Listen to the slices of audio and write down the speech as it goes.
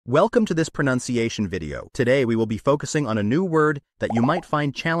Welcome to this pronunciation video. Today we will be focusing on a new word that you might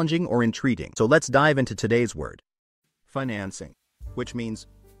find challenging or intriguing. So let's dive into today's word. Financing, which means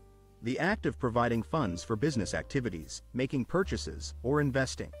the act of providing funds for business activities, making purchases, or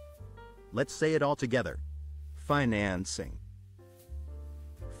investing. Let's say it all together. Financing.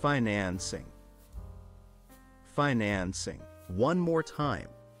 Financing. Financing. One more time.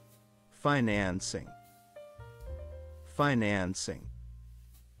 Financing. Financing.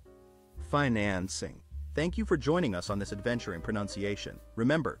 Financing. Thank you for joining us on this adventure in pronunciation.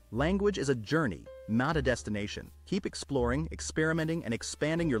 Remember, language is a journey, not a destination. Keep exploring, experimenting, and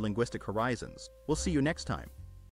expanding your linguistic horizons. We'll see you next time.